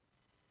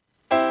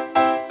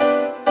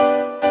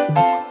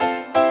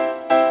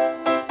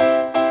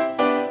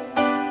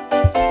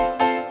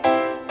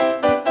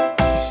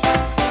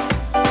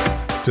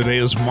Today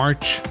is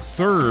March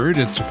 3rd.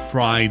 It's a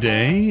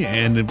Friday,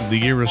 and the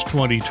year is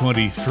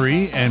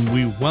 2023, and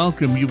we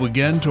welcome you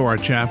again to our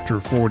Chapter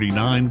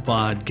 49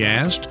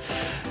 podcast.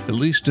 At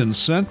least in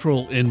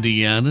central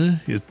Indiana,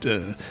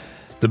 the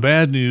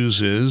bad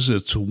news is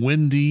it's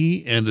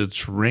windy, and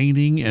it's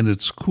raining, and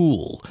it's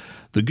cool.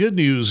 The good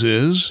news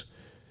is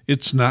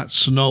it's not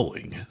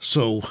snowing.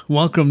 So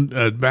welcome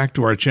back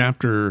to our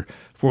Chapter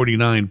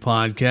 49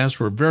 podcast.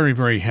 We're very,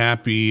 very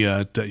happy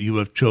that you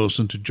have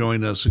chosen to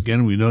join us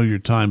again. We know your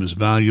time is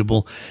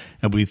valuable,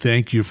 and we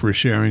thank you for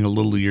sharing a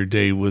little of your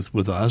day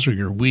with us, or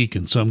your week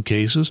in some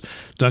cases.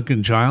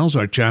 Duncan Giles,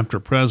 our chapter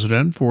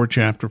president for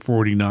Chapter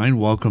 49,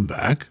 welcome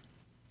back.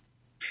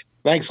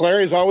 Thanks,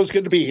 Larry. It's always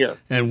good to be here.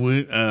 And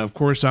we, of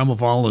course, I'm a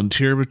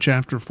volunteer with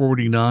Chapter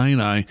 49.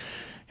 I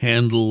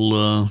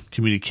handle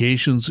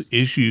communications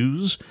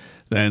issues.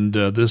 And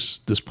this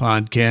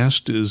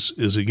podcast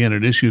is again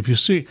an issue. If you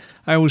see,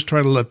 I always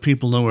try to let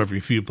people know every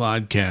few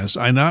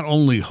podcasts. I not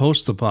only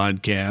host the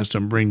podcast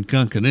and bring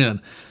Duncan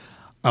in,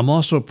 I'm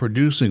also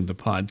producing the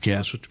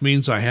podcast, which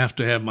means I have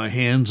to have my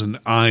hands and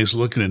eyes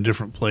looking in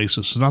different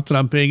places. It's not that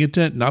I'm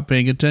not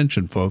paying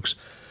attention, folks.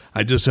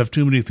 I just have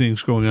too many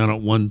things going on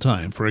at one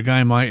time. For a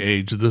guy my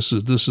age, this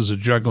is a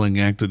juggling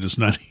act that is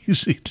not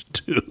easy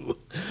to do.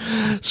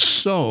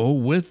 So,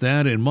 with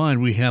that in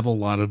mind, we have a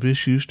lot of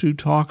issues to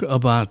talk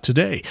about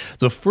today.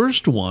 The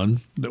first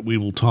one that we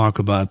will talk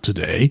about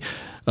today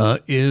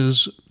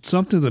is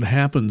something that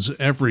happens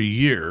every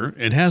year.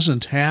 It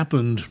hasn't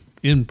happened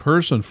in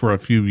person for a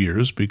few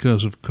years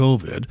because of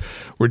COVID.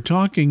 We're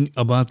talking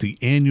about the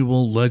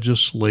annual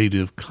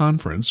legislative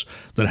conference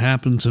that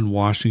happens in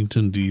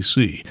Washington,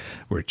 D.C.,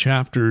 where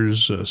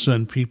chapters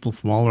send people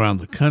from all around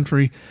the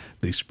country.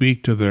 They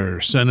speak to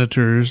their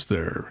senators,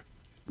 their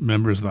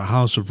members of the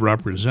House of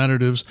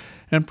Representatives,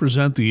 and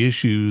present the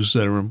issues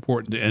that are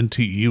important to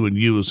NTEU and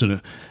you as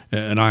an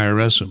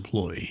IRS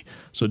employee.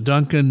 So,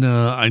 Duncan,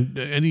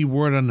 any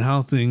word on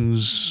how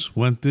things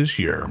went this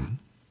year?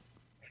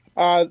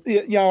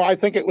 I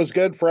think it was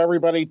good for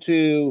everybody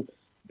to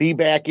be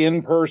back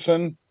in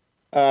person,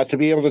 to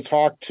be able to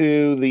talk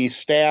to the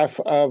staff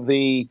of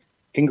the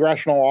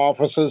congressional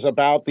offices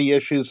about the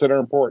issues that are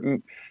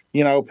important,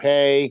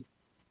 pay,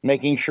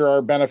 making sure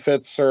our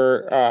benefits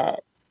are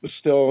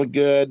still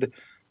good,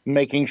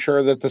 making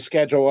sure that the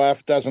Schedule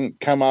F doesn't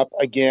come up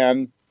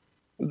again,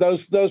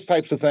 those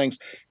types of things.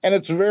 And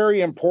it's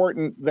very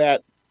important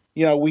that,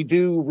 we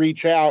do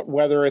reach out,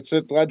 whether it's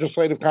at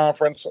legislative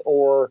conference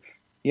or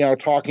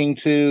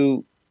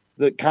contacting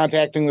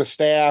the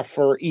staff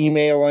or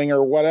emailing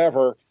or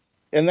whatever.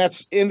 And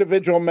that's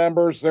individual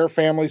members, their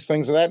families,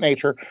 things of that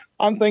nature,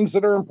 on things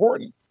that are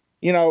important.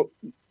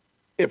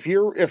 If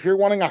you're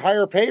wanting a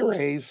higher pay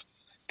raise,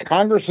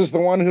 Congress is the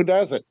one who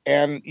does it.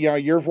 And,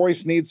 your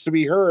voice needs to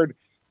be heard.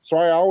 So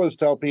I always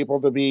tell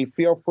people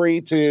feel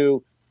free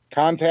to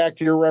contact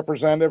your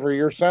representative or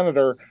your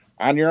senator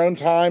on your own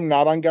time,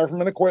 not on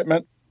government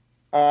equipment,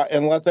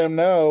 and let them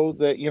know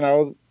that,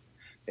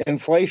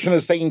 inflation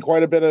is taking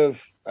quite a bit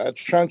of a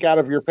chunk out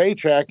of your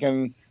paycheck,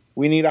 and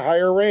we need a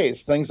higher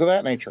raise, things of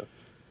that nature.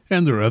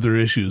 And there are other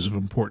issues of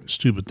importance,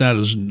 too, but that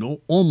is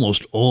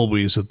almost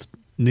always at the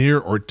near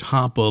or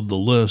top of the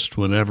list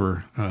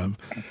whenever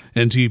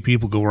NT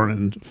people go around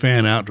and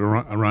fan out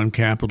around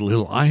Capitol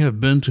Hill. I have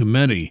been to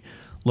many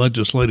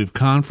legislative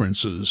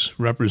conferences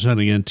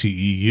representing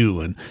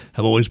NTEU and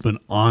have always been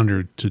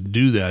honored to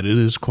do that. It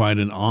is quite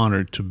an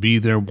honor to be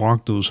there,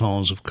 walk those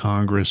halls of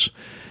Congress,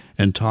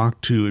 and talk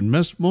to, in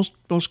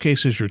most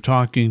cases, you're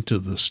talking to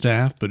the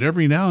staff, but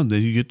every now and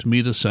then you get to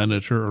meet a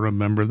senator or a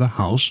member of the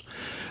House.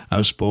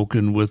 I've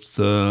spoken with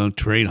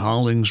Trade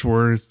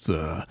Hollingsworth,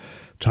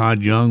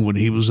 Todd Young when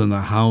he was in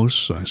the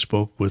House. I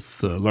spoke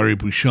with Larry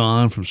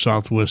Bouchon from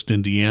Southwest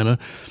Indiana.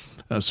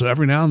 So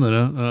every now and then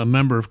a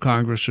member of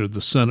Congress or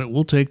the Senate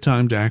will take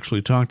time to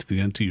actually talk to the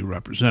NTEU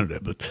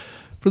representative. But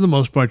for the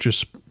most part,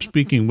 just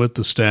speaking with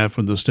the staff,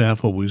 and the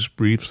staff always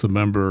briefs the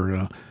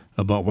member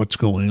about what's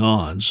going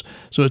on.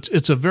 So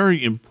it's a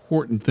very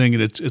important thing,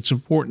 and it's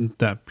important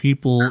that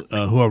people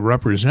who are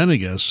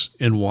representing us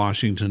in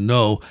Washington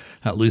know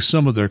at least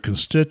some of their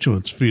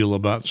constituents feel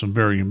about some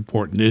very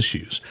important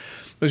issues.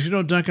 But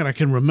Duncan, I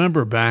can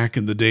remember back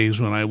in the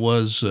days when I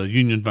was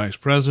union vice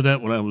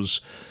president, when I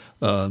was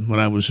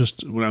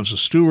a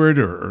steward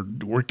or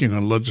working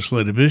on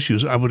legislative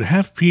issues, I would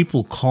have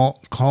people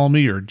call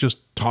me or just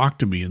talk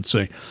to me and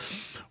say,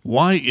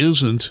 why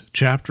isn't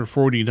Chapter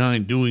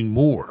 49 doing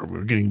more?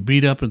 We're getting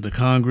beat up in the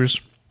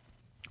Congress.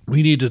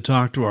 We need to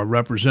talk to our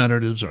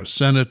representatives, our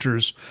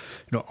senators.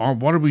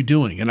 What are we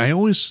doing? And I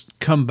always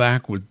come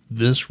back with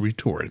this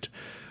retort.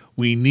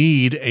 We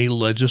need a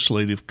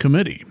legislative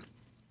committee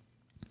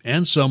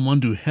and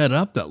someone to head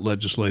up that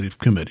legislative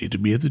committee, to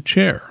be the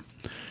chair.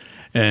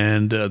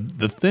 And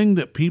the thing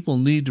that people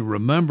need to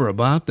remember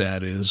about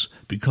that is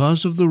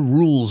because of the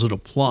rules that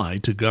apply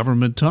to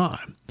government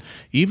time,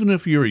 even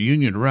if you're a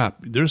union rep,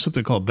 there's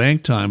something called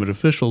bank time and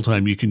official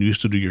time you can use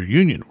to do your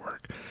union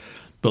work.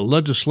 But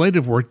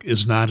legislative work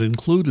is not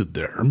included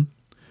there.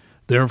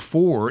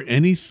 Therefore,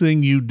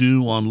 anything you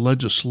do on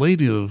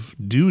legislative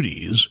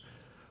duties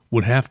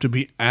would have to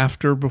be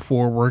after,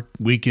 before work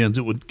weekends.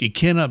 It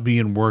cannot be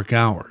in work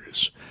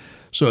hours.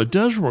 So it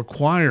does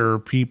require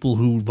people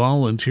who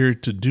volunteer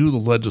to do the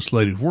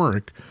legislative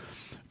work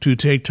to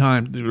take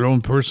time, their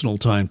own personal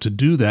time, to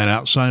do that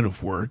outside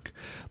of work.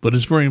 But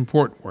it's very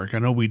important work. I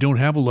know we don't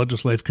have a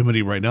legislative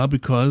committee right now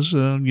because,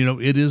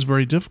 it is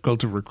very difficult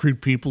to recruit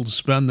people to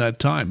spend that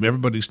time.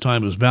 Everybody's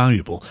time is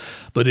valuable.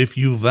 But if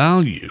you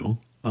value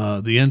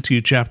the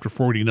NTU Chapter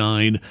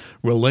 49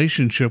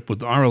 relationship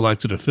with our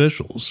elected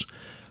officials,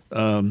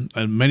 and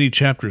many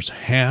chapters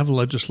have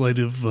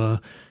legislative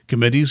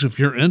committees. If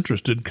you're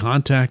interested,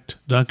 contact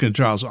Duncan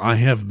Giles. I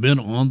have been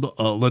on the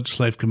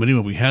legislative committee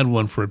when we had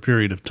one for a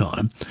period of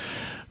time,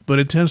 but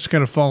it tends to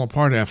kind of fall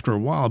apart after a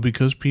while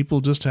because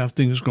people just have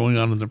things going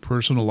on in their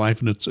personal life,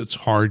 and it's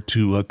hard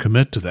to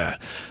commit to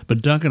that.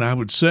 But Duncan, I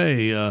would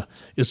say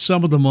it's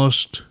some of the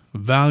most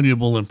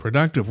valuable and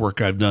productive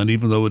work I've done,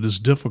 even though it is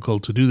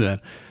difficult to do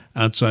that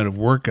outside of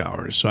work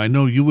hours. So I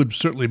know you would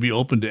certainly be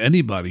open to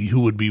anybody who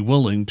would be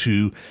willing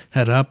to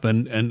head up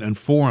and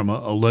form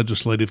a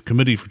legislative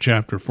committee for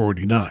Chapter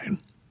 49.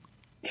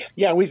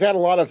 Yeah, we've had a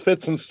lot of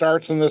fits and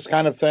starts in this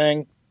kind of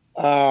thing.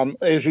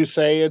 As you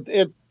say,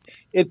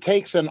 it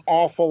takes an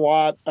awful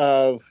lot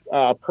of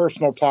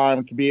personal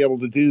time to be able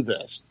to do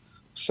this.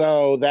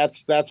 So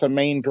that's a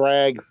main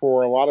drag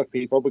for a lot of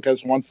people,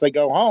 because once they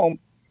go home,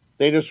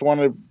 they just want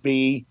to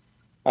be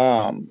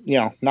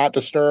not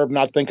disturb,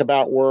 not think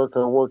about work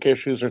or work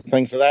issues or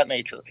things of that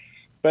nature.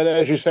 But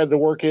as you said, the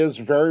work is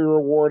very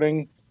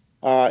rewarding.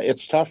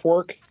 It's tough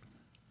work.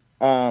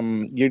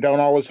 You don't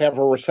always have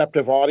a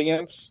receptive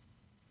audience.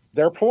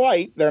 They're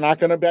polite. They're not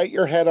going to bite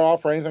your head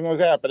off or anything like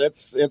that. But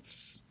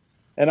it's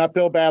an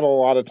uphill battle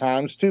a lot of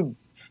times too.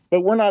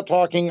 But we're not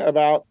talking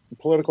about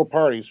political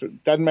parties.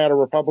 It doesn't matter,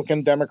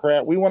 Republican,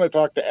 Democrat. We want to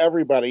talk to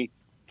everybody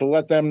to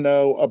let them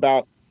know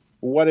about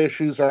what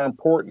issues are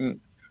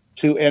important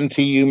to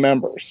NTU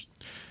members,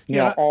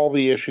 all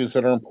the issues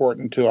that are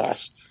important to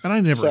us. And I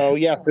never. So,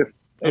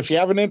 if you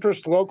have an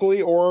interest locally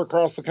or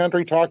across the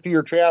country, talk to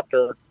your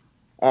chapter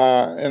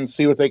and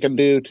see what they can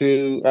do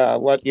to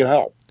let you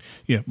help.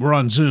 Yeah, we're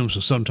on Zoom, so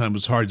sometimes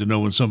it's hard to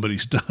know when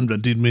somebody's done. I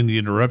didn't mean to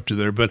interrupt you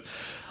there, but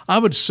I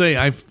would say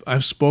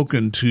I've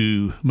spoken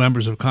to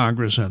members of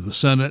Congress and the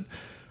Senate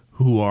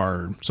who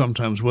are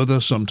sometimes with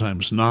us,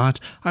 sometimes not.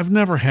 I've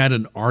never had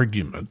an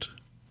argument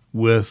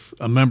with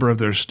a member of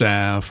their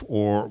staff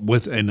or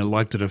with an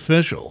elected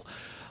official.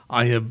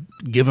 I have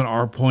given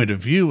our point of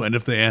view, and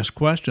if they ask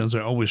questions, I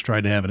always try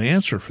to have an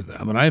answer for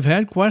them. And I've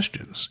had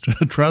questions,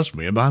 trust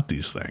me, about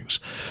these things.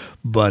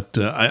 But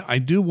I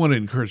do want to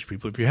encourage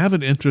people, if you have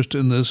an interest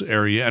in this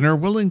area and are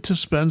willing to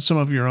spend some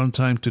of your own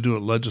time to do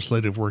it,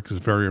 legislative work is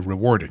very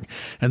rewarding.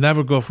 And that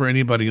would go for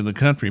anybody in the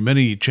country.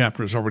 Many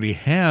chapters already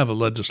have a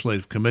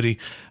legislative committee,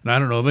 and I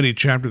don't know of any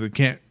chapter that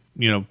can't,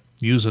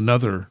 use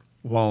another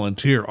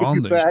volunteer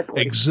on the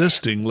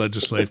existing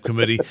legislative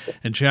committee.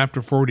 And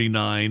Chapter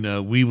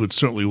 49, we would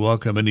certainly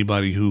welcome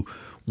anybody who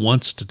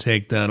wants to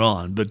take that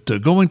on.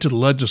 But going to the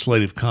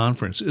legislative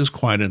conference is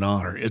quite an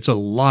honor. It's a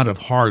lot of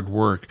hard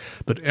work.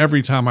 But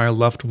every time I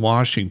left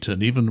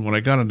Washington, even when I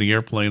got on the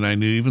airplane, I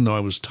knew, even though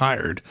I was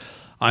tired,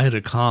 I had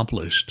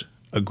accomplished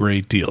a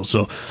great deal.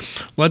 So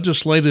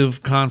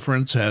legislative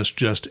conference has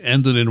just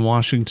ended in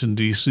Washington,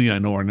 D.C. I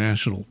know our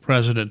national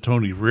president,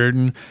 Tony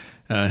Reardon,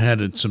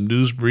 had some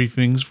news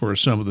briefings for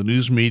some of the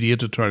news media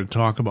to try to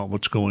talk about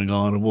what's going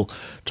on, and we'll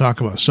talk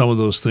about some of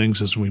those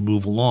things as we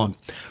move along.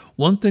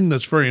 One thing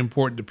that's very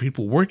important to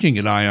people working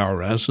at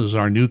IRS is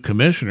our new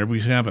commissioner.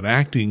 We have an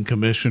acting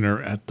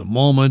commissioner at the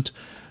moment.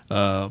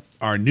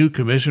 Our new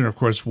commissioner, of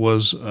course,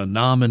 was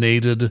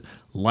nominated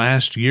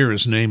last year.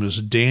 His name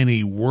is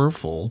Danny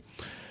Werfel.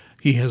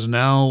 He has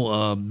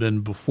now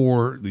been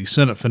before the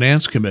Senate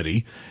Finance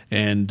Committee,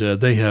 and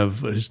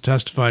he's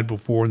testified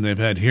before, and they've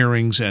had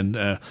hearings, and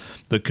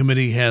the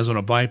committee has, on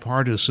a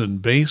bipartisan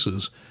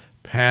basis,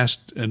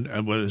 passed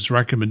passed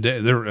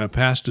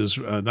his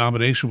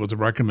nomination with the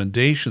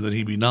recommendation that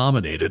he be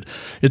nominated.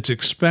 It's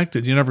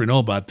expected. You never know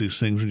about these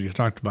things when you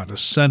talk about a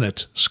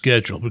Senate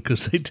schedule,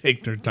 because they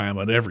take their time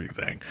on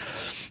everything.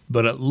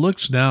 But it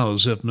looks now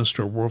as if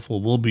Mr.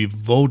 Werfel will be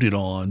voted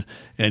on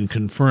and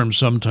confirmed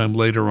sometime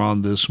later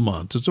on this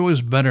month. It's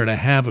always better to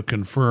have a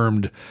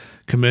confirmed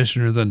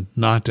commissioner than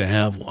not to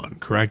have one.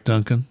 Correct,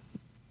 Duncan?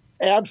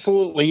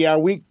 Absolutely. Yeah,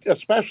 we,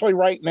 especially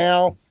right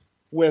now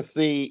with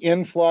the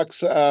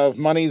influx of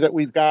money that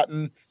we've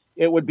gotten,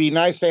 it would be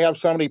nice to have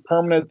somebody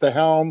permanent at the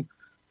helm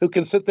who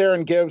can sit there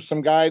and give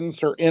some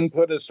guidance or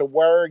input as to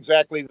where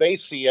exactly they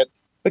see it,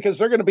 because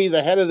they're going to be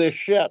the head of this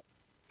ship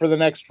for the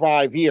next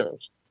 5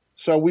 years.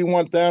 So we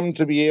want them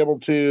to be able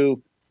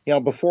to,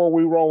 before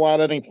we roll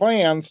out any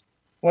plans,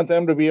 want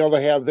them to be able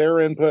to have their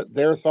input,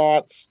 their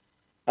thoughts,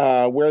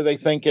 where they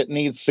think it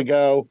needs to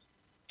go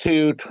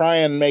to try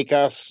and make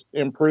us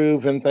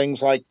improve in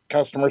things like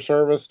customer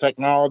service,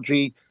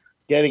 technology,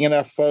 getting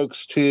enough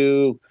folks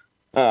to,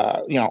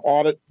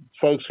 audit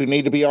folks who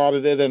need to be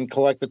audited and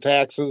collect the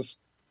taxes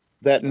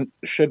that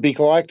should be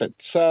collected.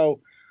 So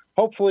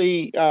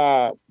hopefully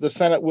the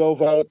Senate will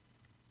vote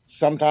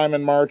sometime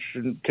in March,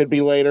 and could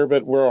be later,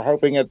 but we're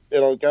hoping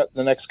it'll get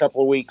the next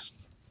couple of weeks,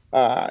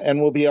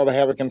 and we'll be able to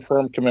have a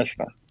confirmed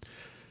commissioner.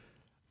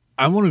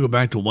 I want to go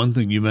back to one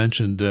thing you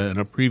mentioned in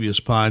a previous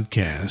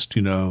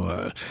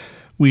podcast.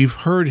 We've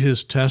heard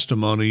his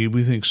testimony.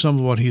 We think some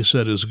of what he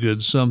said is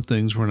good. Some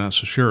things we're not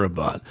so sure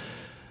about.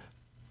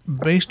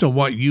 Based on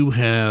what you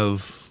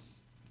have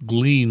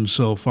gleaned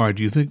so far,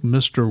 do you think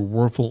Mr.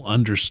 Werfel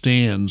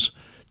understands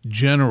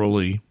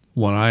generally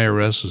what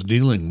IRS is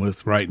dealing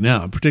with right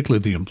now,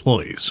 particularly the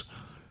employees?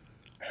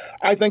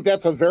 I think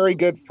that's a very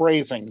good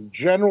phrasing.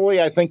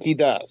 Generally, I think he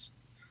does.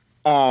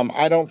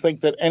 I don't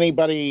think that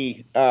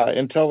anybody,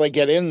 until they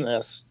get in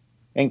this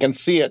and can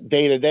see it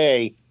day to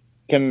day,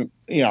 can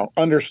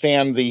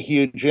understand the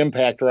huge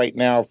impact right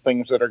now of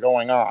things that are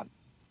going on.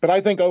 But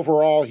I think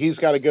overall, he's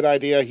got a good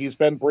idea. He's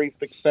been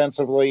briefed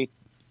extensively.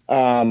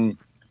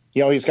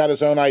 He's got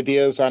his own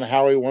ideas on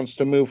how he wants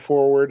to move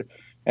forward,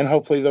 and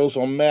hopefully those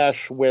will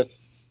mesh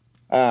with,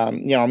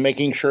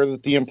 making sure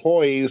that the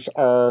employees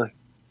are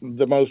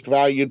the most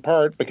valued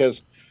part,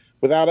 because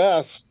without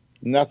us,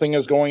 nothing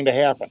is going to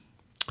happen.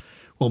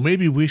 Well,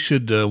 maybe we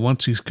should,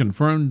 once he's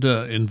confirmed,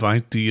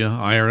 invite the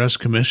IRS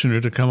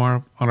commissioner to come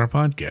on our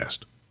podcast.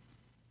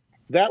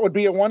 That would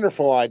be a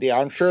wonderful idea.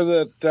 I'm sure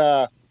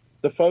that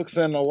the folks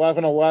in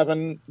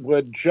 1111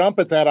 would jump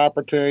at that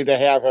opportunity to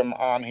have him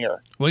on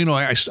here. Well,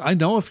 I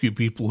know a few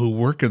people who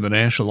work in the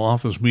National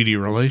Office Media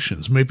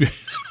Relations. Maybe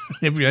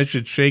I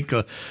should shake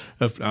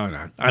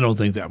I don't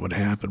think that would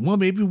happen. Well,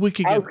 maybe we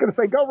could. I was going to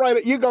say,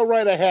 you go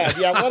right ahead.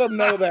 Yeah, let them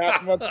know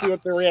that, and let's see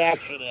what the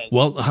reaction is.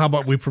 Well, how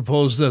about we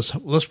propose this?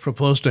 Let's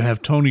propose to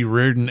have Tony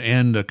Reardon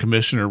and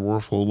Commissioner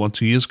Werfel, once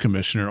he is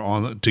commissioner,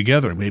 on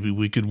together. Maybe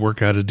we could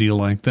work out a deal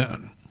like that.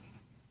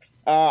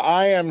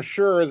 I am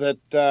sure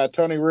that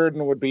Tony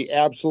Reardon would be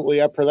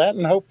absolutely up for that,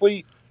 and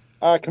hopefully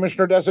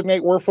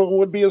Commissioner-designate Werfel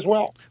would be as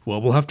well.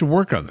 Well, we'll have to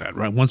work on that,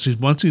 right? Once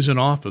he's in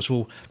office,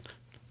 we'll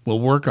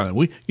work on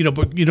it.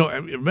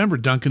 Remember,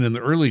 Duncan, in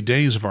the early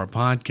days of our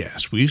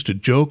podcast, we used to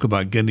joke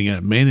about getting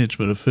a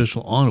management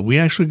official on it. We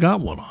actually got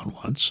one on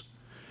once.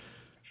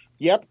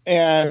 Yep,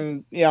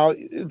 and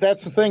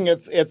that's the thing.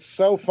 It's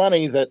so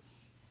funny that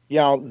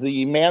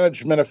the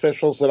management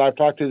officials that I've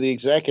talked to, the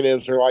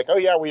executives, are like, "Oh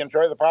yeah, we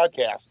enjoy the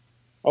podcast."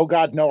 Oh,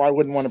 God, no, I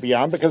wouldn't want to be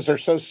on, because they're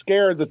so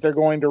scared that they're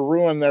going to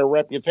ruin their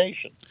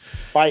reputation.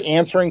 By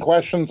answering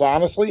questions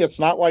honestly, it's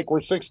not like we're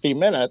 60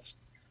 Minutes,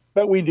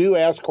 but we do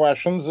ask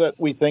questions that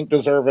we think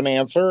deserve an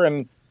answer.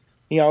 And,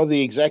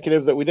 the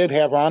executive that we did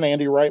have on,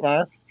 Andy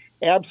Reitmeyer,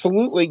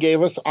 absolutely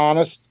gave us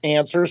honest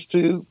answers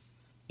to,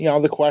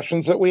 the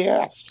questions that we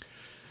asked.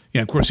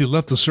 Yeah, of course, he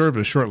left the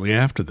service shortly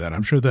after that.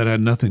 I'm sure that had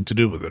nothing to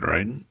do with it,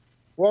 right?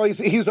 Well,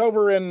 he's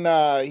over in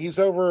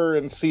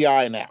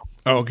CI now.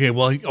 Oh, okay.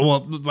 Well,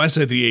 I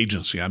say the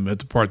agency. I meant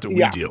the part that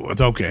we deal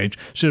with. Okay,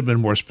 should have been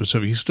more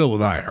specific. He's still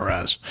with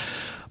IRS,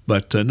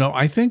 but no,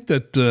 I think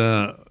that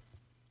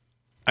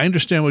I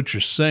understand what you're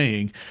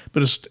saying.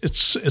 But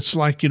it's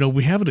like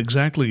we haven't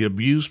exactly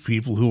abused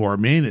people who are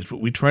managed,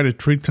 but we try to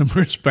treat them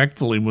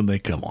respectfully when they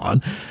come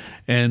on,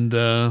 and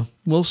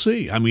we'll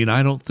see. I mean,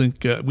 I don't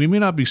think we may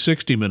not be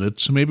 60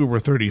 Minutes. Maybe we're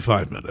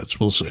 35 minutes.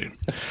 We'll see.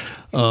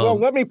 Well,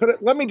 let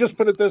me just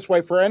put it this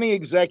way: for any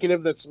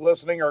executive that's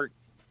listening or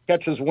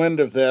catches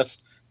wind of this,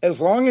 as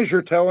long as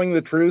you're telling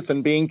the truth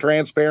and being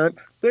transparent,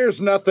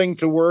 there's nothing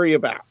to worry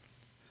about.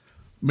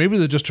 Maybe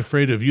they're just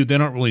afraid of you. They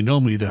don't really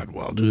know me that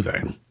well, do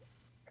they?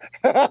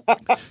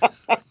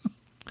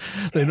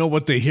 They know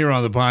what they hear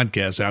on the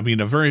podcast. I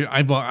mean,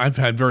 I've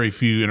had very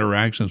few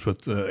interactions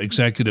with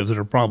executives that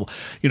are probably,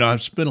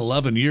 it's been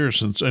 11 years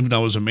since, I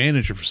was a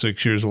manager for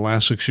 6 years, the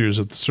last 6 years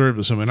at the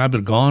service. I mean, I've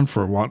been gone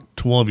for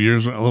 12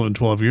 years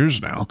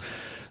now.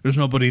 There's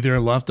nobody there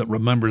left that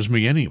remembers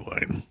me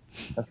anyway.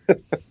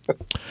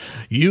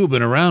 You've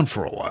been around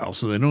for a while,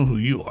 so they know who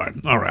you are.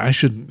 All right, I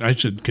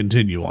should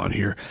continue on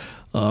here.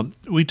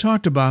 You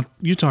talked about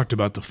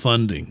the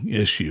funding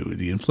issue.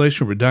 The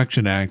Inflation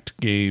Reduction Act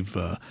gave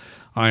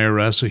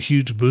IRS a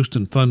huge boost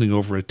in funding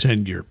over a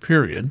 10-year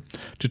period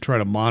to try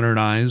to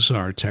modernize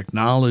our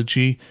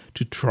technology,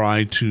 to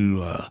try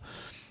to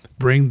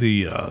bring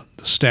the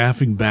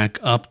staffing back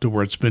up to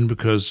where it's been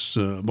because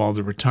of all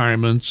the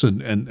retirements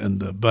and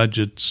the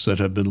budgets that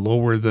have been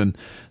lower than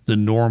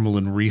normal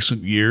in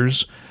recent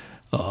years.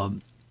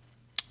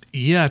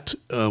 Yet,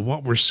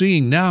 what we're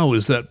seeing now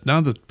is that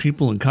now that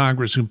people in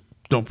Congress who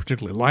don't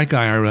particularly like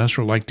IRS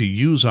or like to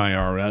use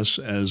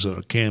IRS as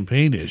a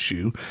campaign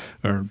issue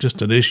or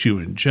just an issue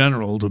in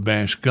general to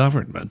bash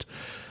government,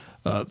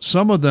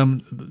 some of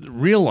them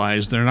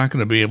realize they're not going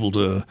to be able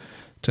to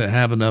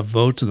have enough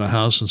votes in the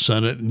House and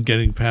Senate and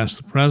getting past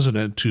the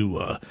president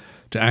to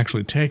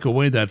actually take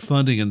away that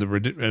funding in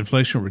the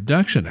Inflation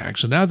Reduction Act.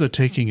 So now they're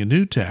taking a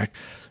new tack.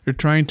 They're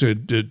trying to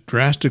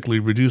drastically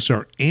reduce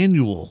our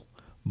annual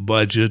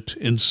budget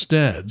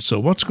instead. So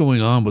what's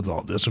going on with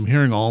all this? I'm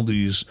hearing all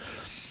these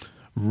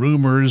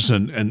rumors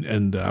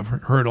and I've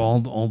heard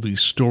all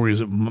these stories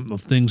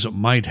of things that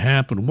might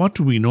happen. What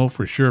do we know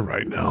for sure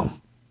right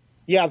now?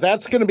 Yeah,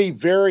 that's going to be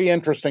very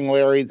interesting,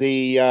 Larry.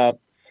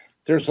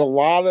 There's a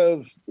lot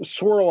of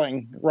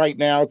swirling right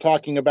now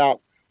talking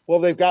about, well,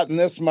 they've gotten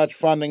this much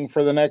funding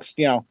for the next,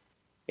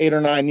 8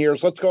 or 9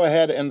 years. Let's go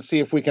ahead and see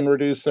if we can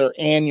reduce their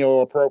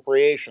annual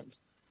appropriations,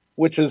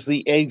 which is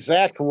the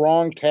exact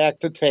wrong tack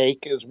to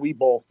take, as we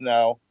both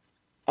know.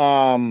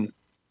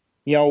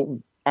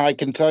 I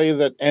can tell you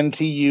that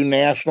NTU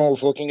National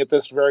is looking at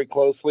this very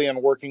closely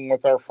and working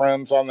with our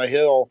friends on the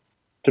Hill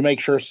to make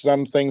sure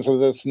some things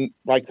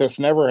like this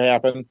never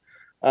happen.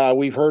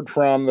 We've heard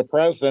from the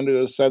president, who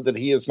has said that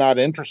he is not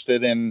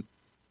interested in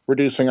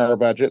reducing our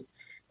budget.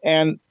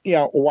 And,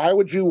 why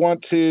would you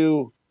want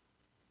to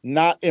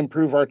not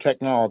improve our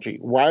technology?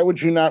 Why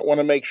would you not want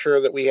to make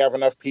sure that we have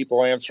enough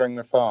people answering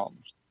the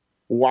phones?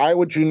 Why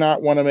would you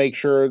not want to make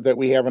sure that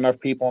we have enough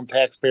people in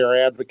Taxpayer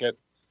Advocate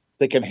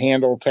that can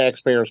handle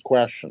taxpayers'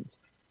 questions?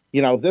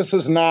 This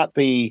is not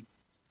the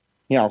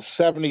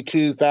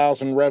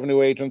 72,000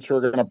 revenue agents who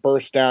are going to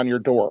burst down your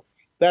door.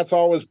 That's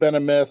always been a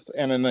myth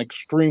and an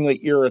extremely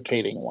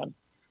irritating one.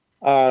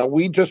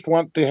 We just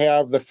want to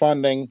have the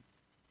funding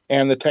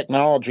and the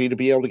technology to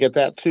be able to get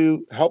that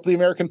to help the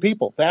American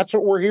people. That's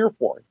what we're here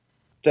for,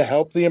 to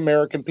help the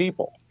American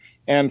people.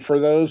 And for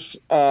those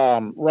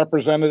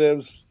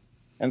representatives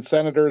and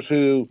senators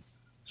who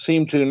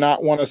seem to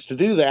not want us to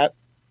do that,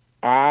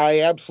 I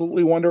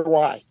absolutely wonder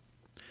why.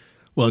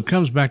 Well, it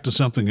comes back to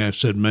something I've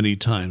said many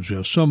times. We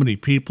have so many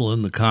people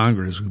in the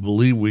Congress who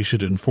believe we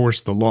should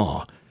enforce the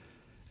law,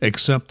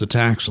 except the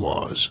tax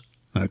laws.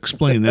 Now,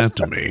 explain that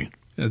to me.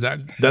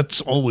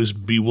 That's always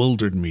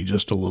bewildered me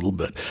just a little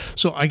bit.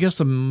 So I guess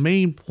the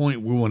main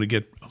point we want to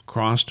get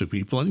across to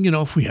people, and,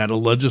 if we had a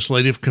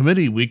legislative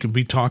committee, we could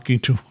be talking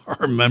to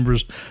our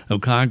members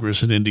of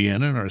Congress in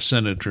Indiana and our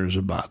senators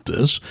about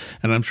this,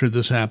 and I'm sure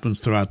this happens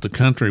throughout the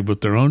country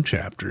with their own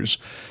chapters,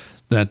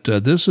 that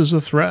this is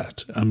a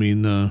threat. I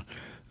mean,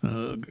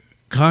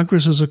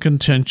 Congress is a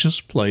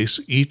contentious place.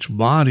 Each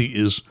body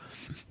is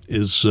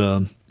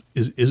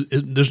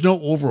there's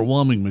no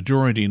overwhelming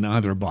majority in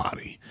either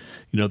body.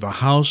 The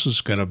House has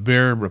got a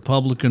bare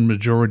Republican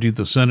majority.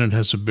 The Senate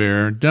has a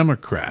bare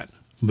Democrat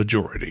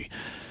majority.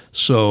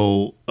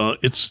 So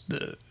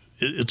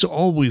it's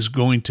always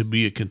going to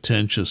be a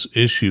contentious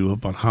issue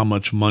about how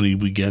much money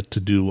we get to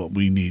do what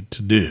we need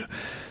to do.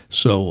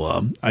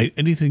 So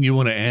anything you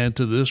want to add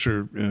to this,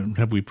 or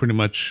have we pretty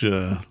much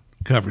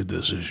covered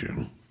this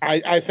issue?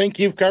 I think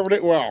you've covered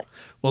it well.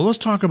 Well, let's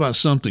talk about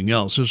something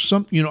else. There's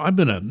I've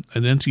been an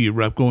NTU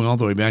rep going all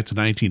the way back to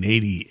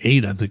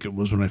 1988, I think it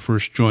was, when I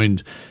first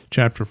joined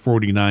Chapter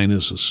 49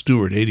 as a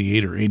steward,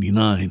 88 or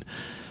 89.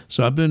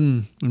 So I've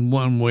been, in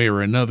one way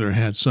or another,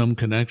 had some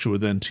connection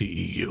with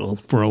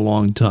NTEU for a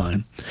long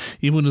time.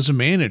 Even as a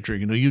manager,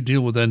 you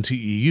deal with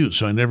NTEU,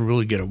 so I never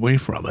really get away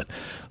from it.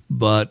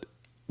 But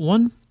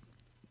one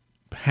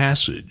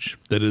passage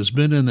that has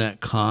been in that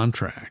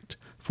contract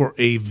for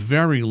a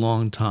very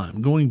long time,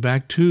 going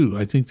back to,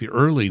 I think, the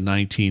early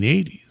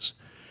 1980s,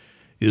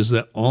 is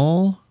that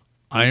all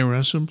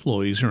IRS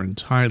employees are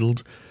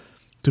entitled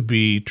to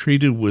be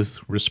treated with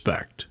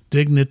respect.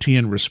 Dignity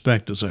and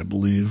respect, as I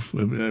believe,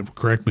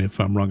 correct me if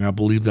I'm wrong, I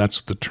believe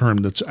that's the term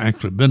that's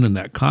actually been in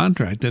that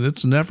contract, and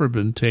it's never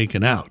been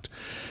taken out.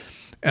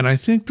 And I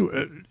think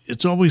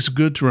it's always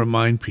good to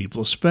remind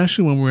people,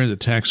 especially when we're in the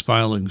tax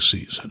filing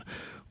season,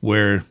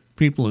 where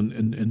people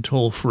in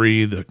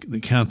toll-free, the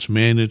accounts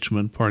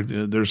management part,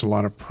 there's a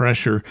lot of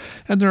pressure,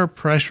 and there are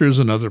pressures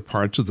in other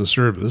parts of the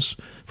service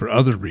for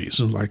other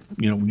reasons, like,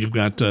 you've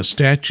got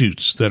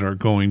statutes that are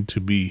going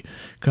to be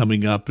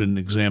coming up in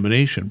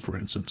examination, for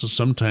instance, and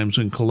sometimes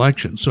in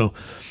collection. So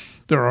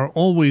there are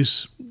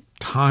always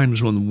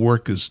times when the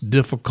work is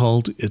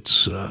difficult,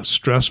 it's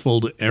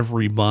stressful to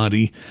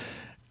everybody.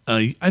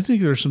 I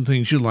think there are some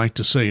things you'd like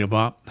to say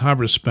about how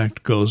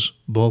respect goes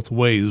both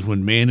ways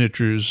when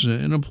managers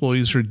and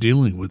employees are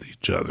dealing with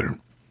each other.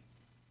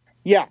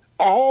 Yeah,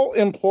 all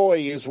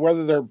employees,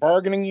 whether they're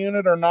bargaining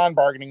unit or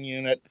non-bargaining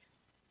unit,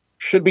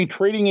 should be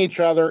treating each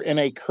other in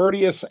a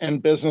courteous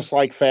and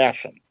businesslike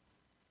fashion.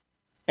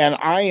 And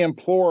I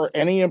implore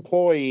any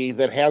employee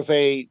that has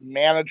a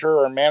manager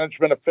or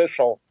management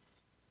official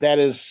that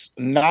is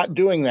not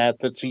doing that,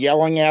 that's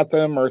yelling at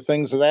them or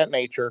things of that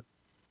nature,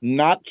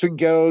 not to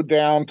go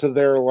down to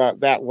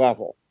that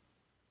level.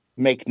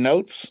 Make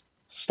notes.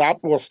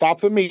 We'll stop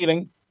the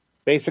meeting,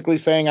 basically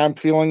saying, I'm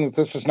feeling that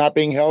this is not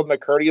being held in a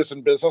courteous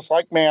and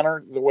businesslike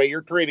manner, the way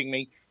you're treating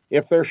me,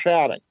 if they're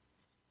shouting.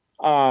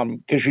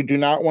 Because you do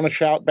not want to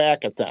shout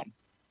back at them.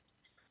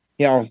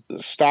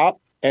 Stop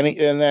and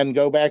then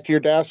go back to your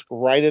desk,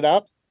 write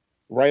up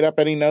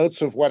any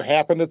notes of what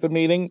happened at the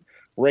meeting,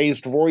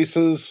 raised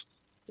voices,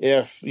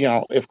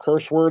 if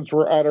curse words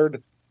were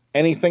uttered,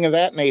 anything of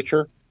that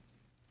nature.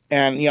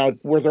 And,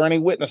 were there any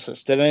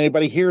witnesses? Did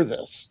anybody hear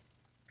this?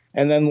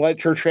 And then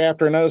let your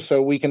chapter know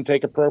so we can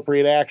take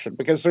appropriate action,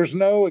 because there's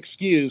no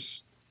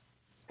excuse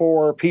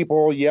for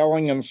people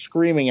yelling and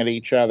screaming at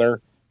each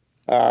other.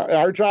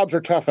 Our jobs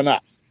are tough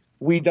enough.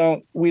 We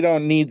don't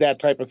need that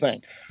type of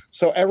thing.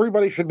 So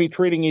everybody should be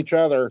treating each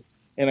other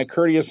in a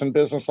courteous and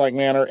businesslike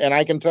manner. And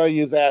I can tell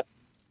you that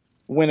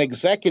when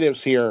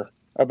executives hear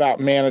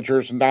about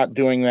managers not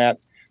doing that,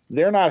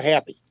 they're not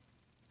happy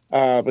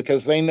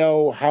because they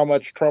know how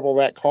much trouble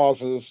that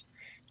causes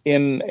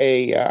in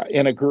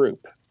a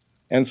group.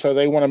 And so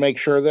they want to make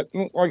sure that,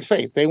 like I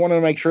say, they want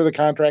to make sure the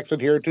contract's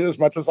adhered to as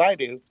much as I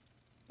do,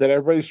 that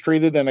everybody's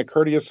treated in a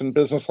courteous and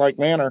businesslike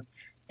manner.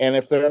 And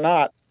if they're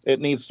not, it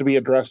needs to be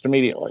addressed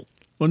immediately.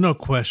 Well, no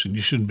question.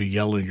 You shouldn't be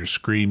yelling or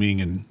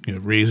screaming and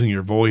raising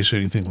your voice or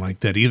anything like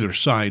that, either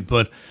side.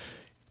 But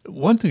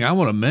one thing I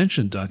want to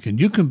mention, Duncan,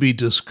 you can be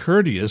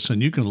discourteous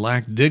and you can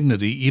lack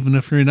dignity even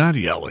if you're not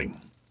yelling.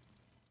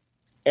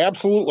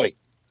 Absolutely.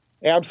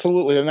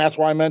 Absolutely. And that's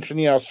why I mentioned,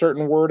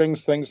 certain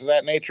wordings, things of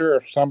that nature.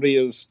 If somebody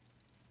is,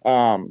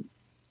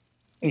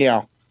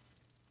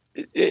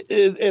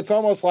 it's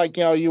almost like,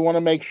 you want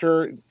to make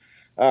sure,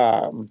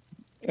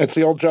 it's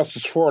the old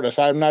Justice Fortas.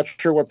 I'm not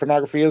sure what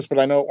pornography is, but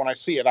I know it when I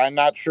see it. I'm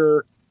not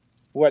sure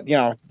what,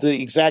 the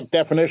exact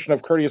definition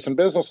of courteous and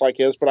businesslike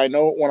is, but I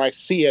know it when I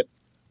see it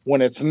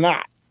when it's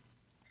not.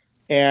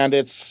 And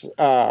it's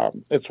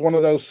one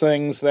of those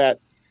things that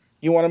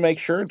you want to make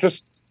sure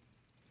just,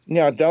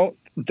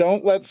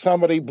 don't let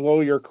somebody blow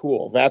your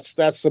cool. That's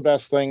the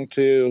best thing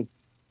to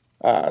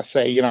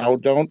say.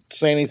 Don't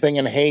say anything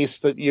in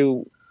haste that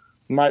you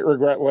might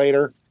regret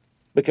later,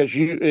 because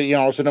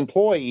as an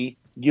employee,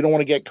 you don't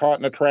want to get caught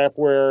in a trap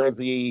where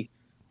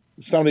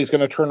somebody's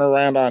going to turn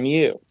around on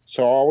you.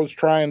 So always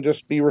try and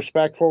just be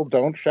respectful.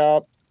 Don't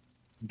shout.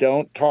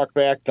 Don't talk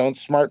back. Don't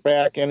smart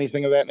back,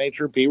 anything of that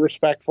nature. Be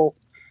respectful.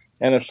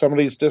 And if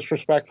somebody's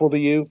disrespectful to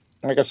you,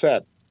 like I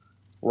said,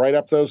 write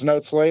up those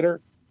notes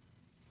later.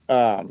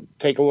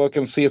 Take a look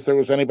and see if there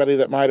was anybody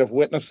that might have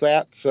witnessed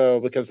that. So,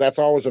 because that's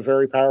always a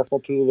very powerful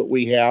tool that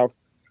we have,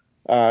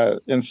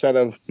 instead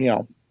of,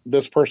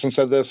 this person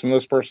said this and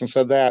this person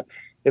said that.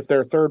 If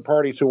there are third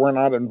parties who were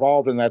not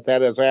involved in that,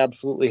 that is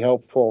absolutely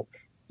helpful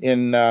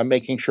in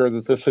making sure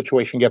that this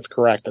situation gets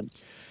corrected.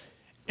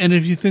 And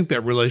if you think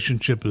that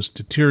relationship is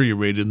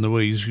deteriorated in the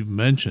ways you've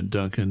mentioned,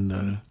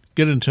 Duncan,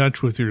 get in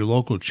touch with your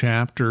local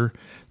chapter.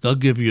 They'll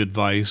give you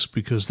advice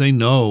because they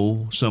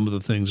know some of the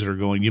things that are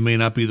going. You may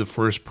not be the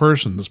first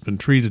person that's been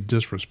treated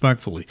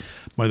disrespectfully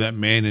by that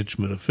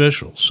management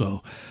official.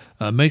 So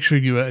make sure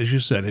you, as you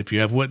said, if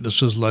you have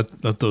witnesses, let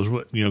those,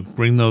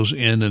 bring those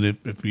in. And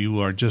if you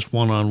are just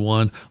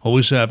one-on-one,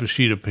 always have a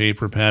sheet of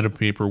paper, pad of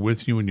paper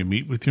with you when you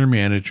meet with your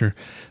manager.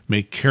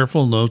 Make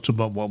careful notes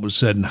about what was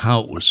said and how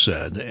it was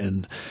said,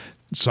 and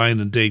sign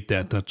and date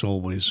that. That's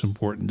always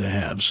important to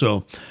have.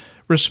 So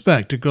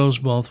respect, it goes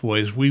both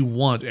ways. We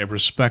want a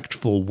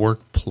respectful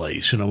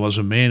workplace. As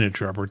a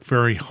manager, I worked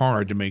very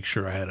hard to make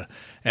sure I had an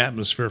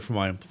atmosphere for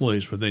my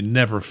employees where they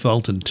never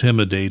felt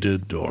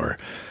intimidated or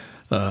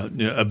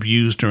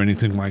abused or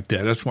anything like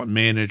that. That's what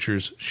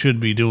managers should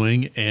be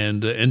doing,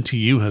 and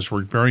NTU has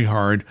worked very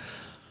hard,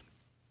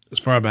 as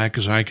far back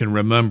as I can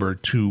remember,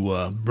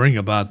 to bring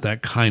about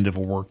that kind of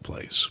a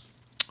workplace.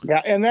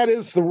 Yeah, and that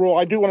is the rule.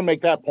 I do want to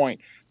make that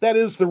point. That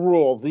is the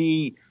rule.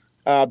 The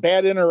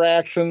bad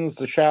interactions,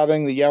 the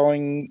shouting, the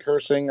yelling,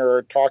 cursing,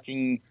 or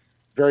talking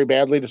very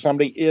badly to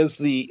somebody is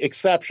the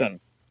exception,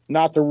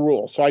 not the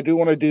rule. So I do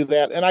want to do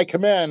that, and I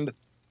commend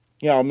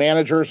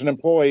managers and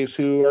employees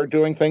who are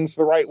doing things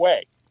the right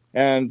way,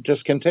 and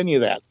just continue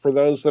that. For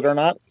those that are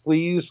not,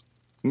 please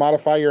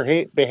modify your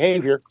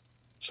behavior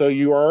so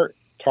you are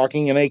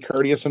talking in a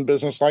courteous and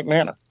businesslike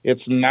manner.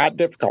 It's not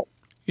difficult.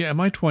 Yeah, in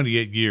my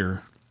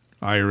 28-year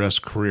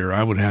IRS career,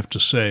 I would have to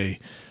say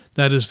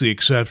that is the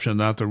exception,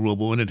 not the rule.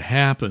 But when it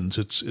happens,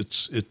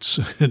 it's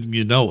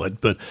you know it.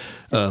 But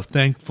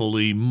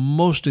thankfully,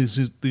 most of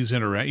these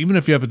even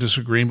if you have a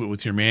disagreement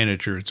with your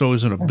manager, it's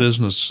always in a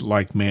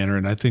business-like manner,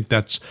 and I think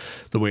that's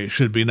the way it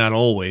should be. Not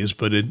always,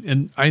 but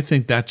and I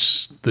think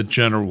that's the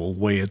general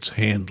way it's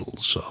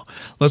handled. So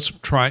let's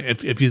try.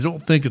 If you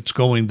don't think it's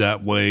going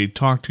that way,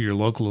 talk to your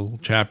local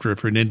chapter.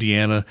 If you're in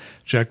Indiana,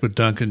 check with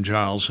Duncan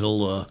Giles.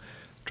 He'll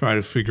try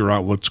to figure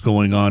out what's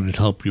going on and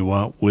help you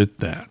out with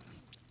that.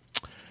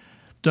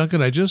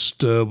 Duncan, I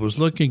just was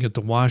looking at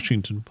the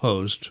Washington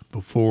Post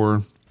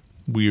before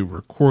we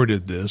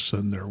recorded this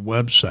on their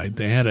website.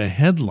 They had a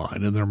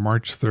headline in their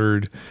March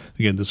 3rd.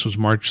 Again, this was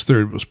March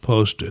 3rd, it was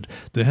posted.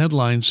 The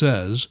headline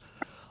says,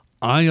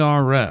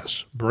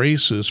 IRS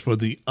braces for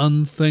the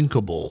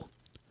unthinkable,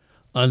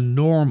 a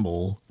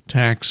normal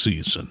tax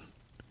season.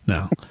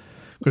 Now,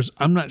 of course,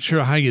 I'm not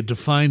sure how you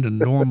define a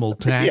normal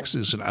tax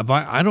season.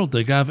 I don't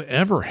think I've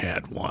ever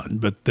had one,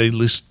 but at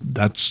least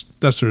that's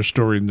their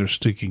story and they're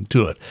sticking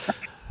to it.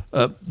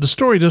 The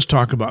story does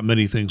talk about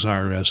many things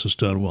IRS has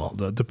done well.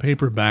 The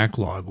paper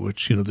backlog,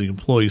 which the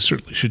employees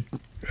certainly should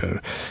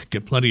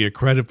get plenty of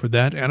credit for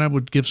that, and I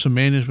would give some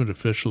management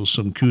officials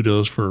some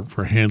kudos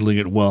for handling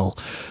it well.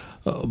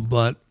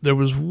 But there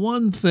was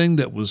one thing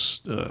that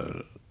was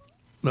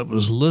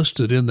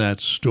listed in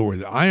that story.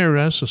 The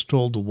IRS has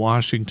told the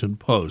Washington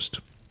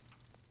Post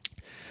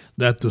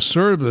that the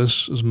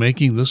service is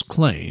making this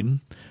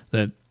claim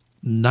that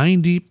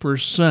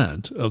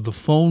 90% of the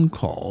phone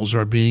calls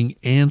are being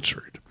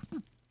answered.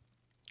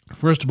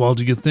 First of all,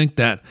 do you think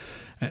that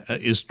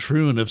is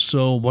true? And if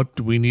so, what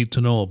do we need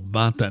to know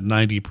about that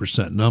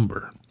 90%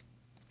 number?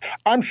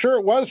 I'm sure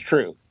it was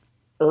true.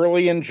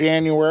 Early in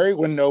January,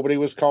 when nobody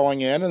was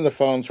calling in and the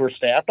phones were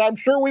staffed, I'm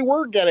sure we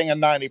were getting a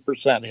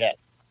 90% hit.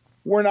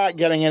 We're not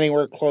getting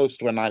anywhere close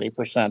to a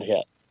 90%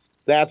 hit.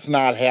 That's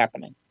not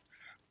happening.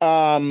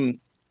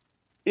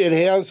 It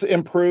has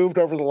improved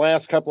over the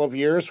last couple of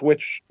years,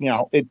 which,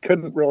 it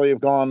couldn't really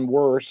have gone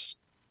worse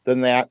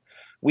than that.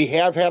 We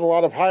have had a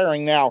lot of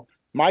hiring. Now,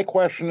 my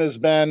question has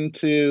been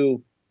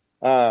to,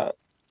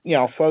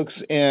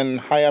 folks in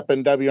high up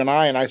in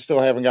W&I, and I still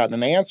haven't gotten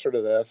an answer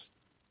to this,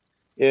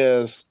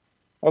 is,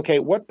 okay,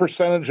 what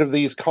percentage of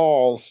these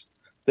calls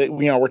that,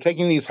 we're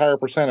taking these higher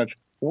percentage,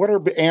 what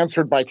are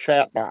answered by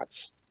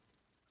chatbots?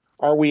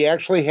 Are we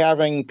actually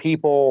having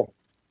people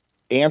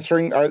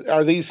answering?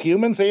 Are these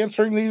humans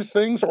answering these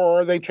things,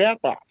 or are they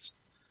chatbots?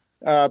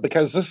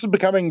 Because this is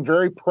becoming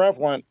very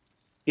prevalent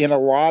in a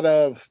lot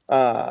of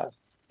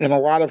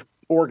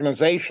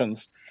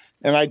organizations,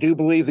 and I do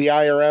believe the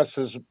IRS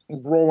is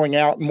rolling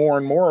out more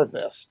and more of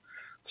this.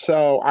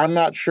 So I'm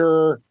not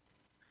sure.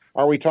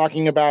 Are we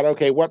talking about,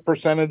 okay, what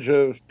percentage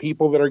of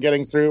people that are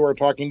getting through are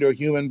talking to a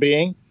human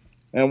being,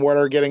 and what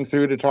are getting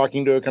through to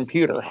talking to a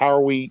computer?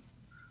 How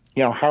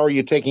are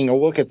you taking a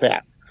look at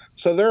that?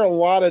 So there are a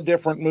lot of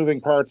different moving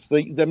parts.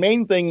 The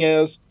main thing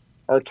is,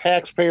 are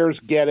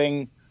taxpayers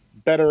getting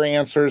better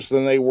answers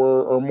than they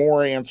were, or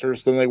more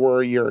answers than they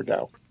were a year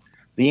ago?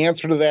 The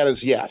answer to that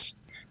is yes.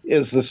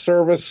 Is the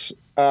service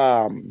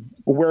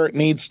where it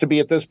needs to be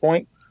at this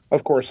point?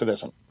 Of course it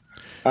isn't.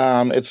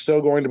 It's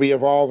still going to be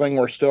evolving.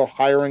 We're still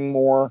hiring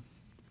more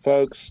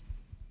folks.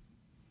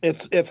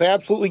 It's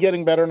absolutely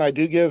getting better, and I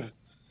do give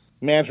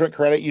management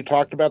credit. You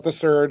talked about the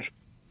surge.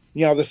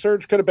 The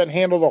surge could have been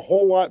handled a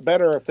whole lot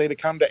better if they'd have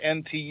come to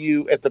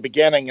NTU at the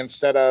beginning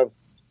instead of,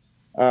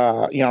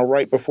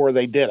 right before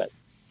they did it.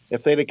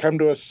 If they'd have come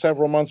to us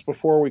several months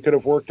before, we could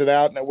have worked it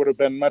out, and it would have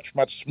been much,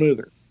 much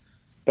smoother.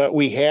 But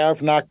we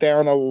have knocked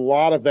down a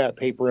lot of that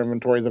paper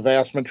inventory, the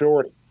vast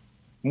majority.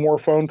 More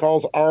phone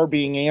calls are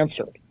being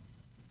answered.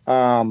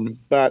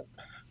 But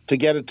to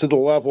get it to the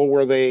level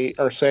where they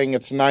are saying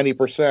it's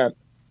 90%,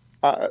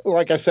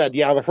 like I said,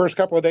 the first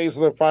couple of days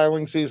of the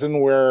filing season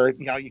where,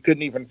 you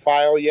couldn't even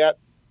file yet,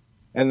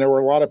 and there were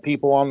a lot of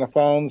people on the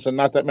phones and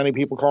not that many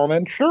people calling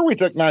in, sure, we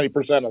took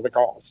 90% of the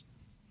calls.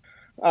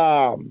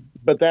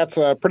 But that's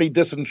a pretty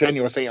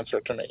disingenuous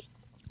answer to me.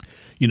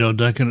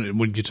 Duncan,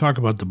 when you talk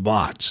about the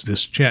bots,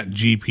 this Chat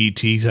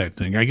GPT type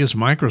thing, I guess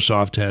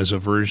Microsoft has a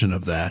version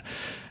of that.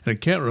 And I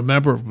can't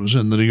remember if it was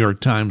in the New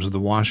York Times or the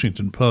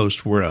Washington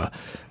Post where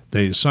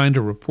they assigned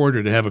a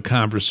reporter to have a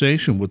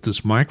conversation with this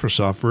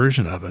Microsoft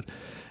version of it.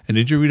 And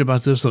did you read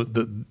about this?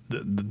 The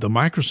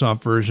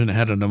Microsoft version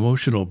had an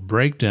emotional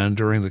breakdown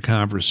during the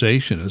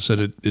conversation and said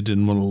it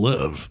didn't want to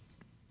live.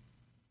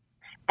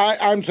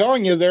 I'm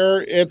telling you,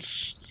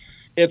 it's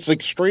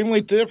extremely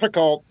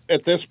difficult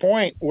at this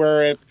point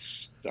where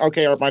it's,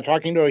 okay, am I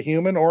talking to a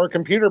human or a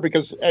computer?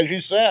 Because, as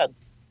you said,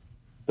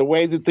 the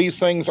way that these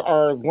things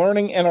are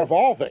learning and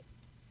evolving,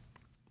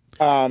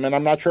 and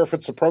I'm not sure if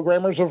it's the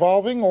programmers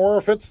evolving or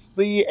if it's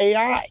the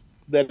AI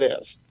that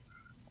is.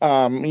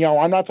 I'm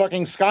not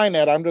talking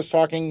Skynet. I'm just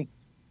talking,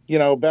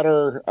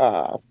 better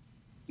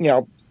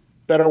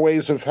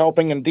ways of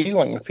helping and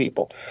dealing with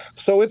people.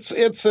 So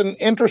it's an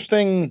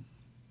interesting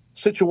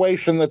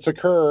situation that's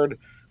occurred,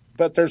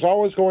 but there's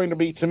always going to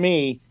be, to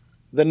me,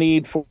 the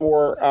need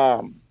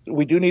for,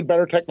 we do need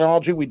better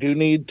technology. We do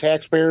need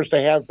taxpayers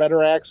to have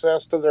better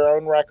access to their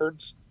own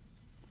records,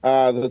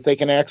 that they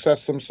can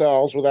access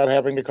themselves without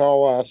having to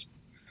call us.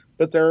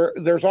 But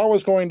there's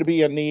always going to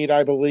be a need,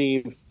 I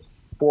believe,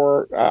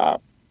 for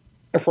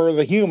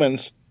the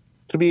humans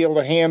to be able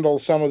to handle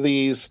some of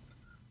these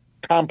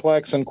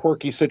complex and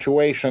quirky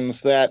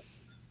situations that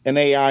an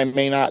AI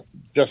may not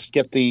just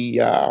get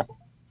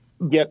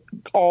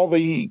all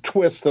the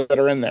twists that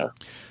are in there.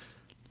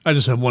 I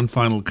just have one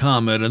final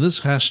comment, and this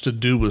has to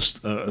do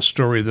with a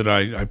story that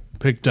I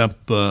picked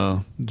up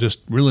just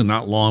really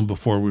not long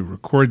before we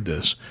record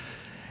this.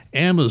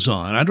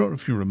 Amazon, I don't know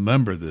if you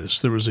remember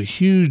this, there was a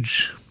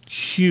huge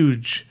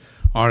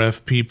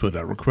RFP put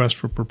out, request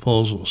for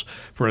proposals,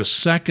 for a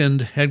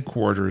second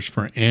headquarters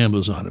for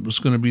Amazon. It was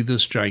going to be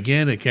this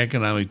gigantic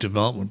economic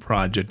development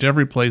project.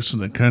 Every place in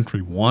the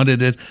country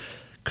wanted it. A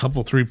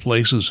couple, 3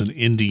 places in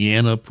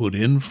Indiana put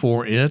in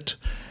for it,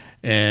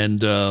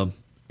 and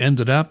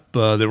ended up,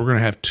 they were going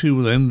to have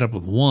 2. They ended up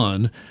with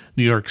 1.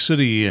 New York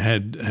City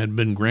had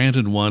been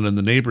granted 1, and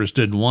the neighbors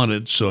didn't want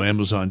it, so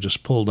Amazon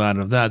just pulled out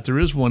of that. There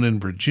is 1 in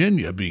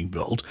Virginia being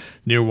built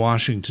near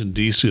Washington,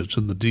 D.C. It's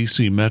in the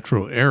D.C.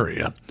 metro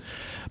area.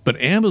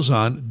 But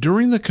Amazon,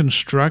 during the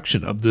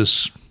construction of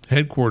this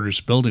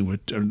headquarters building,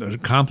 a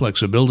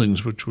complex of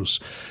buildings, which was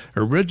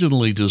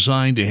originally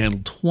designed to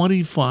handle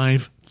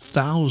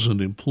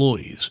 25,000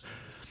 employees,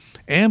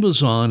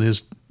 Amazon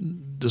is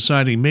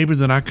deciding maybe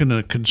they're not going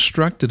to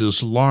construct it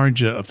as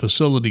large a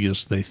facility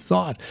as they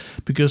thought,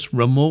 because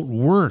remote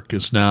work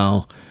is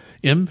now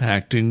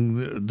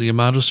impacting the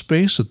amount of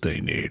space that they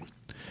need.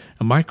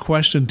 My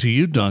question to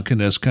you,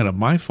 Duncan, as kind of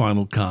my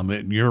final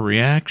comment and your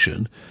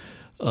reaction,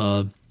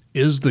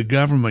 is the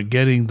government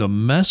getting the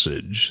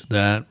message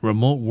that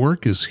remote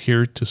work is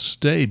here to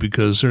stay?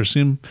 Because there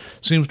seem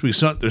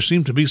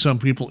to be some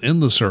people in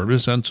the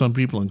service and some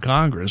people in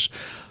Congress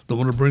that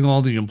want to bring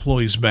all the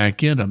employees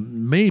back in,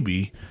 and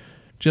maybe,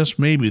 just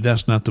maybe,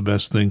 that's not the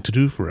best thing to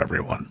do for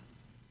everyone.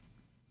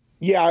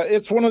 Yeah,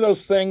 it's one of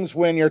those things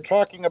when you're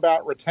talking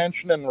about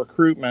retention and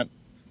recruitment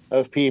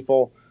of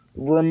people,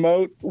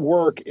 remote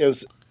work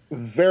is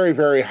very,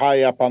 very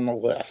high up on the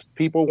list.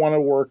 People want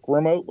to work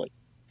remotely.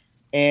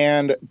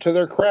 And to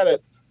their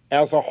credit,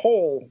 as a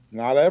whole,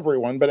 not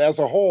everyone, but as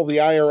a whole, the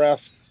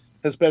IRS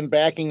has been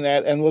backing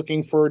that and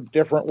looking for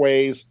different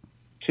ways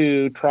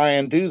to try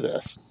and do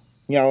this.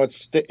 You know,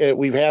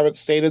 we have it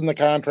stated in the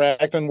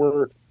contract, and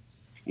we're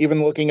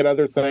even looking at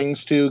other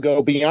things to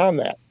go beyond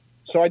that.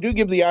 So I do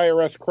give the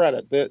IRS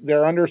credit that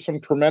they're under some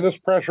tremendous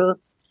pressure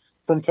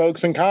from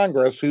folks in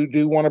Congress who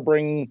do want to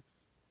bring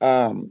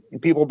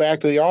people back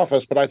to the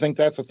office, but I think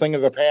that's a thing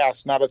of the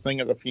past, not a thing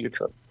of the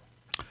future.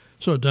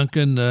 So,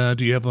 Duncan,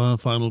 do you have a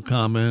final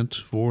comment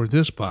for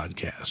this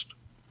podcast?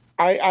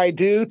 I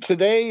do.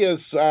 Today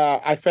is,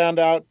 I found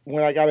out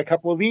when I got a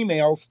couple of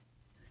emails,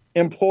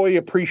 Employee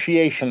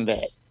Appreciation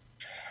Day.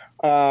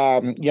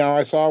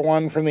 I saw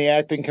one from the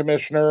acting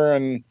commissioner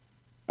and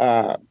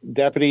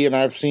deputy, and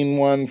I've seen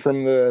one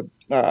from the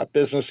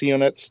business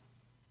units.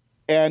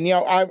 And,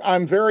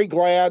 I'm very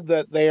glad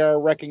that they are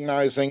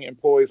recognizing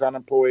employees on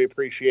Employee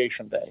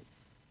Appreciation Day.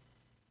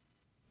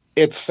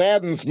 It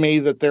saddens me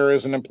that there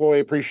is an Employee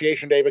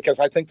Appreciation Day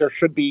because I think there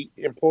should be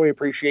Employee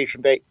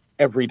Appreciation Day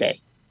every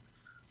day.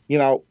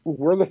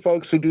 We're the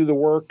folks who do the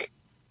work.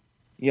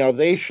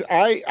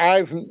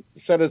 I've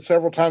said it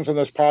several times on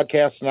this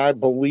podcast, and I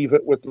believe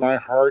it with my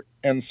heart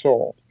and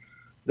soul,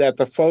 that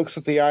the folks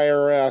at the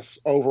IRS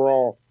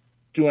overall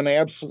do an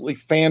absolutely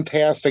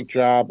fantastic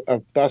job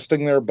of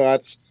busting their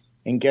butts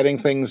and getting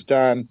things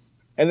done.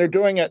 And they're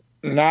doing it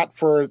not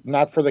for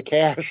the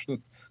cash,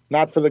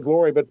 not for the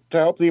glory, but to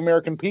help the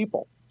American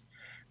people.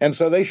 And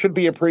so they should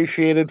be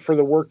appreciated for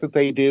the work that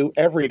they do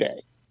every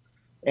day.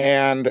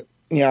 And,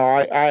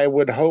 I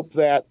would hope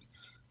that,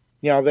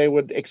 they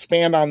would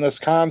expand on this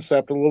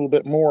concept a little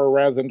bit more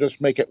rather than just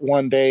make it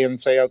one day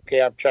and say,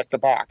 okay, I've checked a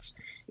box.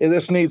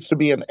 This needs to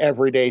be an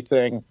everyday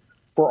thing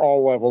for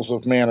all levels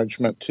of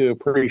management to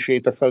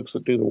appreciate the folks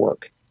that do the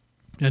work.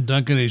 And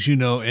Duncan, as you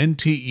know,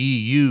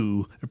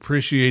 NTEU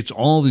appreciates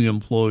all the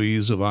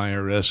employees of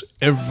IRS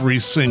every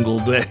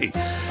single day.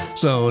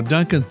 So,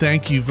 Duncan,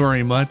 thank you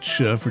very much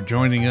for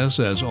joining us,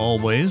 as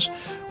always.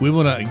 We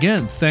want to,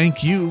 again,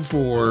 thank you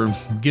for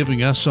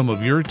giving us some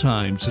of your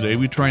time today.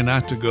 We try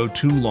not to go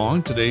too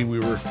long. Today we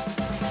were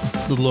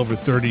a little over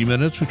 30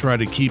 minutes. We try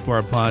to keep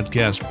our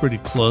podcast pretty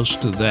close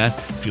to that.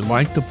 If you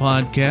like the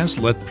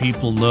podcast, let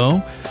people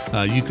know.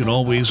 You can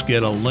always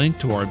get a link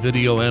to our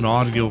video and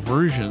audio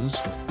versions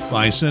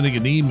by sending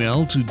an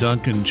email to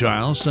Duncan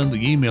Giles. Send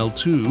the email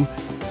to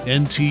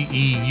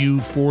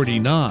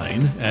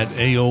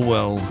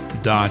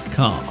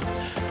nteu49@aol.com.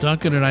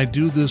 Duncan and I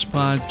do this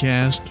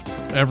podcast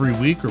every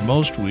week or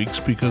most weeks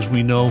because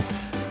we know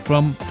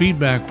from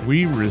feedback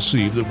we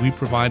receive that we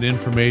provide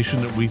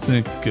information that we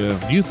think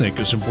you think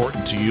is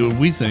important to you, and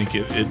we think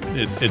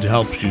it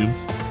helps you.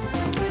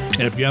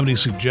 And if you have any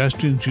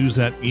suggestions, use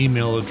that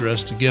email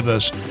address to give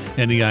us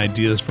any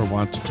ideas for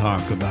what to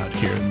talk about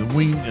here. In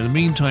the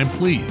meantime,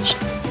 please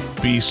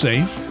be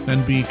safe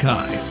and be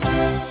kind.